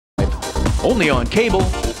Only on cable,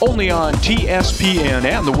 only on TSPN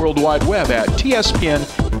and the World Wide Web at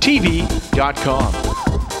tspntv.com.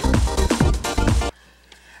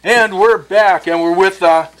 And we're back, and we're with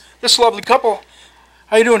this lovely couple.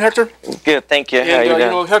 How you doing, Hector? Good, thank you. And, How you doing? you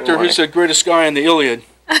know, Hector, he's the greatest guy in the Iliad.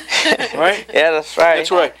 Right? Yeah, that's right. That's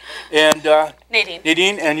right. And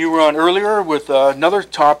Nadine, and you were on earlier with another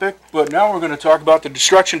topic, but now we're going to talk about the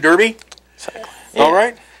Destruction Derby. Yeah. All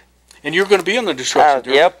right? And you're going to be in the Destruction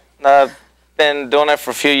Derby. Yep. I've been doing it for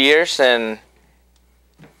a few years, and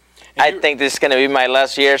I think this is going to be my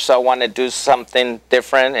last year, so I want to do something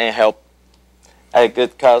different and help a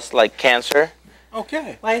good cause like cancer.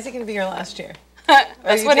 Okay. Why is it going to be your last year?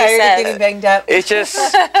 That's what he said. Getting banged up? It's just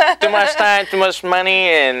too much time, too much money,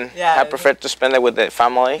 and I prefer to spend it with the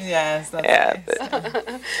family. Yes, that's nice.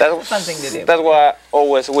 That's fun thing to do. That's what I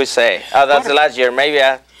always say. Oh, that's the last year. Maybe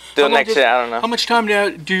I do next year. I don't know. How much time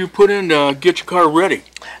do you put in to get your car ready?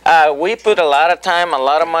 We put a lot of time, a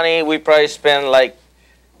lot of money. We probably spend like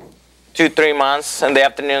 2-3 months. In the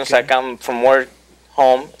afternoons, I come from work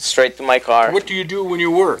home straight to my car. What do you do when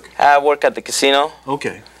you work? I work at the casino.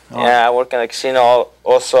 Okay. Yeah, I work at the casino.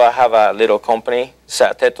 Also, I have a little company,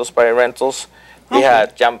 Hector Rentals. We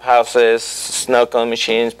had jump houses, snow cone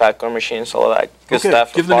machines, popcorn machines, all that good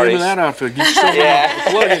stuff. Give the name of that outfit. Give yourself a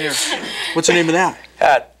plug in here. What's the name of that?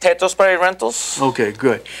 Hector Rentals. Okay,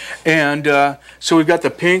 good. And so we've got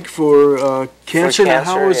the pink for cancer. Now,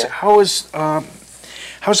 how's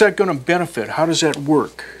that going to benefit? How does that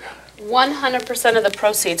work? 100% of the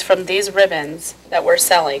proceeds from these ribbons that we're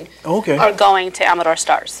selling are going to Amador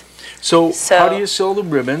Stars. So how do you sell the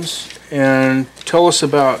ribbons? And tell us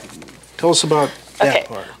about that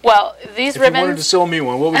part. Well, these ribbons. If you wanted to sell me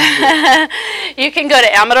one, what would you do? You can go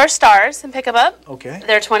to Amador Stars and pick them up. Okay.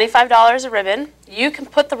 They're $25 a ribbon. You can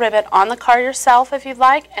put the ribbon on the car yourself if you'd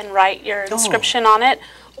like and write your inscription on it,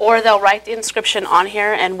 or they'll write the inscription on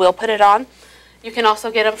here and we'll put it on. You can also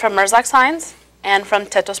get them from Merzlach Signs and from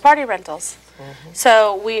Teto's Party Rentals.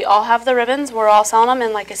 So we all have the ribbons. We're all selling them,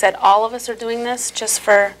 and like I said, all of us are doing this just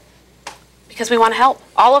because we want to help.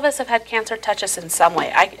 All of us have had cancer touch us in some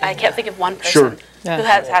way. I can't think of one person who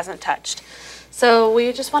hasn't touched. So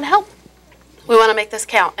we just want to help. We want to make this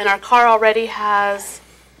count. And our car already has,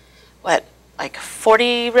 like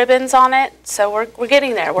 40 ribbons on it. So we're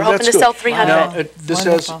getting there. We're hoping to sell 300. Now,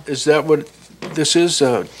 is that what this is?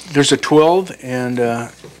 There's a 12 and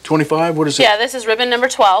 25. What is it? Yeah, this is ribbon number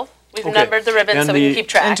 12. We've numbered the ribbons so we can keep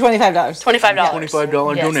track. And $25.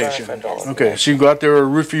 $25 donation. Okay, so you go out there or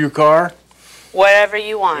roof of your car? Whatever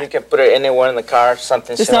you want. You can put it anywhere in the car,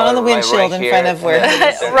 something just not on the windshield in front of where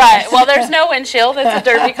Right. Well, there's no windshield. It's a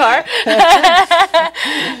derby car.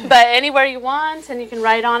 But anywhere you want, and you can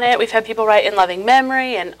write on it. We've had people write in loving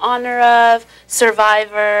memory, in honor of,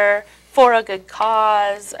 survivor, for a good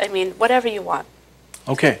cause. I mean, whatever you want.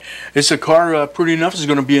 Okay. Is the car pretty enough? Is it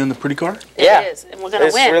going to be in the pretty car? Yeah. It is, and we're going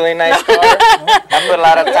to win. It's a really nice car. I put a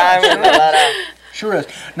lot of time and a lot of... Sure is.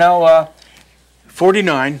 Now,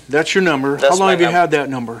 49, that's your number. How long have you had that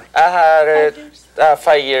number? I had it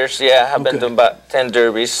 5 years, yeah. I've been doing about 10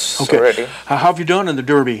 derbies already. How have you done in the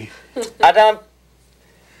derby? I've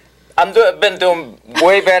been doing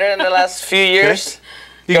way better in the last few years.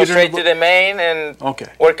 You go straight to the main and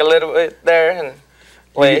work a little bit there and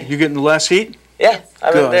play. You get in the last heat? Yeah,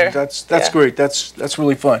 I've been there. That's great. That's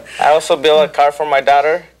really fun. I also built a car for my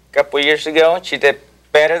daughter a couple years ago. She did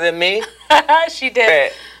better than me. She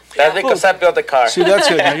did. That's because I built the car. See,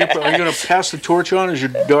 that's it. Now, are you going to pass the torch on? Is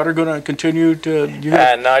your daughter going to continue to...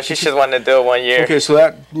 no, she just wanted to do it 1 year. Okay, so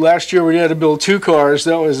that last year when you had to build 2 cars,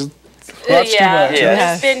 that was... That's too much.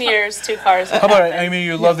 It's been years, 2 cars. How about Amy?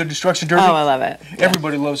 You love the Destruction Derby? Oh, I love it.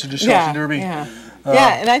 Everybody loves the Destruction Derby. Yeah,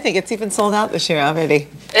 and I think it's even sold out this year already.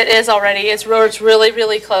 It is already. It's really,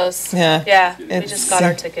 really close. Yeah. Yeah, we just got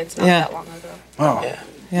our tickets not that long ago. Oh.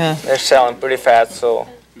 Yeah. They're selling pretty fast, so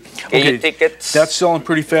get your tickets. That's selling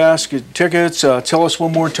pretty fast. Get tickets. Tell us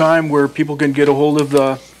one more time where people can get a hold of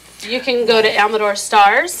the... You can go to Amador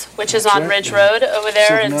Stars, which is on Ridge Road over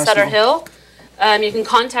there in Sutter Hill. You can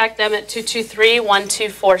contact them at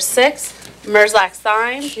 223-1246. Merzlach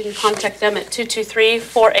Signs, you can contact them at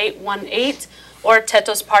 223-4818, or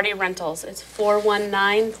Teto's Party Rentals. It's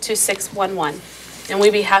 419-2611. And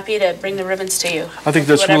we'd be happy to bring the ribbons to you. I think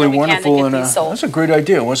that's really wonderful, and that's a great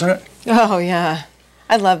idea, wasn't it? Oh, yeah.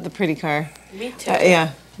 I love the pretty car. Me too.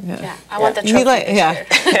 Yeah, I want the trophy this year.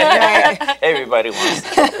 Everybody wants the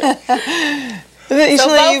trophy.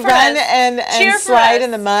 Usually vote you for run us. and Cheer for slide us.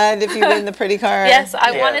 in the mud if you win the pretty car. Yes,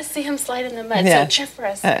 I Yeah. want to see him slide in the mud, Yeah. so cheer for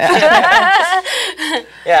us.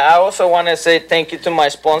 Yeah, I also want to say thank you to my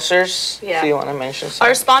sponsors. Yeah. Do you want to mention Our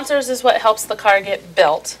something? sponsors is what helps the car get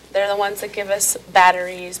built. They're the ones that give us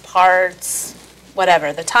batteries, parts,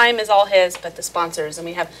 whatever. The time is all his, but the sponsors. And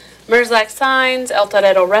we have Merzlac Signs, El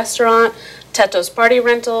Torero Restaurant, Teto's Party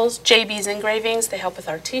Rentals, JB's Engravings. They help with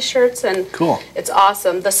our t-shirts, and Cool. it's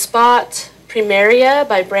awesome. The Spot, Primaria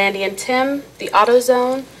by Brandy and Tim, The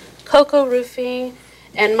AutoZone, Coco Roofing,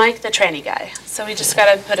 and Mike the Tranny Guy. So we just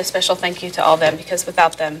got to put a special thank you to all them, because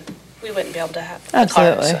without them, we wouldn't be able to have the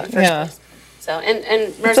Absolutely, cars in the first yeah. place. So, and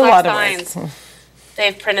It's a lot Merzlac of work. Signs,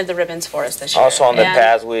 they've printed the ribbons for us this year. Also, in the And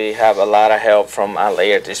past, we have a lot of help from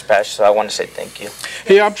Layer Dispatch, so I want to say thank you.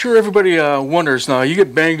 Hey, I'm sure everybody wonders now. You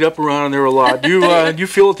get banged up around there a lot. Do you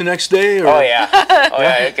feel it the next day? Or? Oh yeah, oh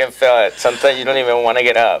yeah, you can feel it. Sometimes you don't even want to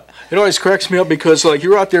get up. It always cracks me up because, like,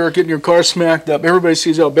 you're out there getting your car smacked up. Everybody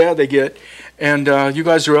sees how bad they get, and you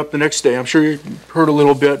guys are up the next day. I'm sure you hurt a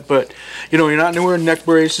little bit, but you're not wearing neck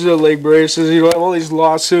braces or leg braces. You have all these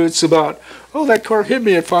lawsuits about, oh, that car hit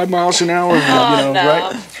me at 5 miles an hour. Oh, no.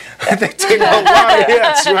 Right? They take a lot of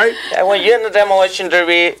hits, right? And when you're in the demolition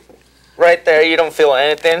derby, right there, you don't feel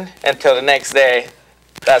anything until the next day.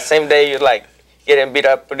 That same day, you're like getting beat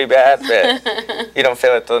up pretty bad, but you don't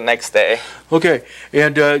feel it till the next day. Okay,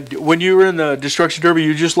 and when you were in the destruction derby,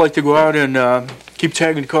 you just like to go out and keep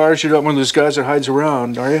tagging cars. You're not one of those guys that hides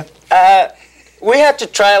around, are you? We had to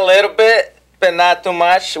try a little bit, but not too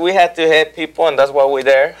much. We had to hit people, and that's why we're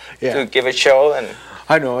there, Yeah. to give a show. And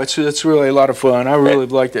I know, it's really a lot of fun. I really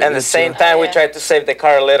liked it. at the It's, same time, we yeah. tried to save the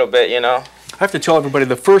car a little bit, I have to tell everybody,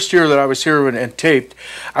 the first year that I was here and taped,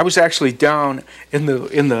 I was actually down in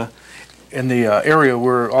the area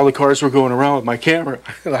where all the cars were going around with my camera.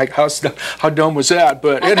 Like, how dumb was that?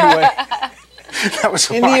 But anyway, that was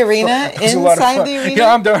a In lot the of arena? fun. It was a lot of Inside fun. the arena?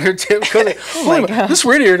 Yeah, I'm down here taping. Wait a minute, this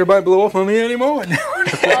radiator might blow up on me any moment.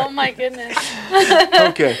 Oh my goodness.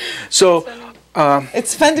 Okay, so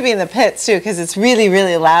It's fun to be in the pits too, because it's really,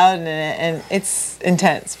 really loud and it's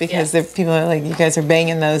intense because Yes. people are like, you guys are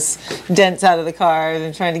banging those dents out of the cars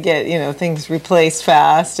and trying to get things replaced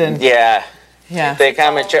fast and yeah. They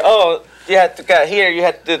come and check, oh, you had to cut here, you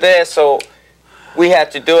had to do this, so we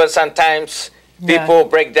had to do it sometimes. Yeah. People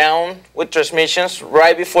break down with transmissions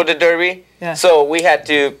right before the derby, Yeah. so we had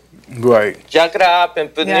to right. jack it up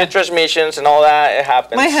and put Yeah. new transmissions and all that. It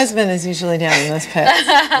happens. my husband is usually down in those pits.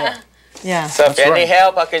 Yeah. So if you That's need right.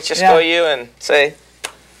 help, I can just Yeah. call you and say,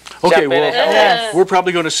 Okay, jump in and well, help. Yes. we're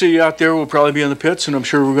probably going to see you out there. We'll probably be in the pits, and I'm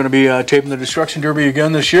sure we're going to be taping the Destruction Derby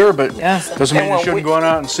again this year, but Yeah. doesn't mean And you when shouldn't we- go on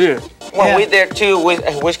out and see it. When Yeah. we're there too,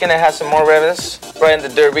 we're gonna have some more ribbons right in the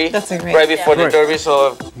derby. That's a great- right before the Right. derby.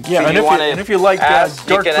 So Yeah, and if if you like ask,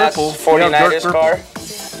 dark you can purple, ask 49ers dark car.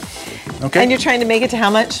 Okay. And you're trying to make it to how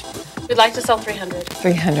much? We'd like to sell 300.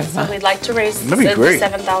 300. So we'd like to raise That'd be great.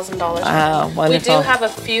 $7,000. Wow, We wonderful. do have a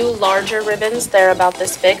few larger ribbons. They're about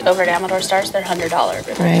this big over at Amador Stars. They're $100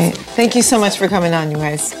 ribbons. Right. Thank you so much for coming on, you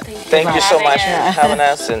guys. Thank you so having much us. for having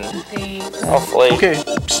us, and Thanks. hopefully. Okay,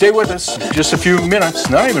 stay with us. Just a few minutes,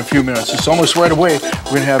 not even a few minutes. It's almost right away. We're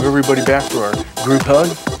going to have everybody back for our group hug.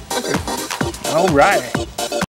 All right.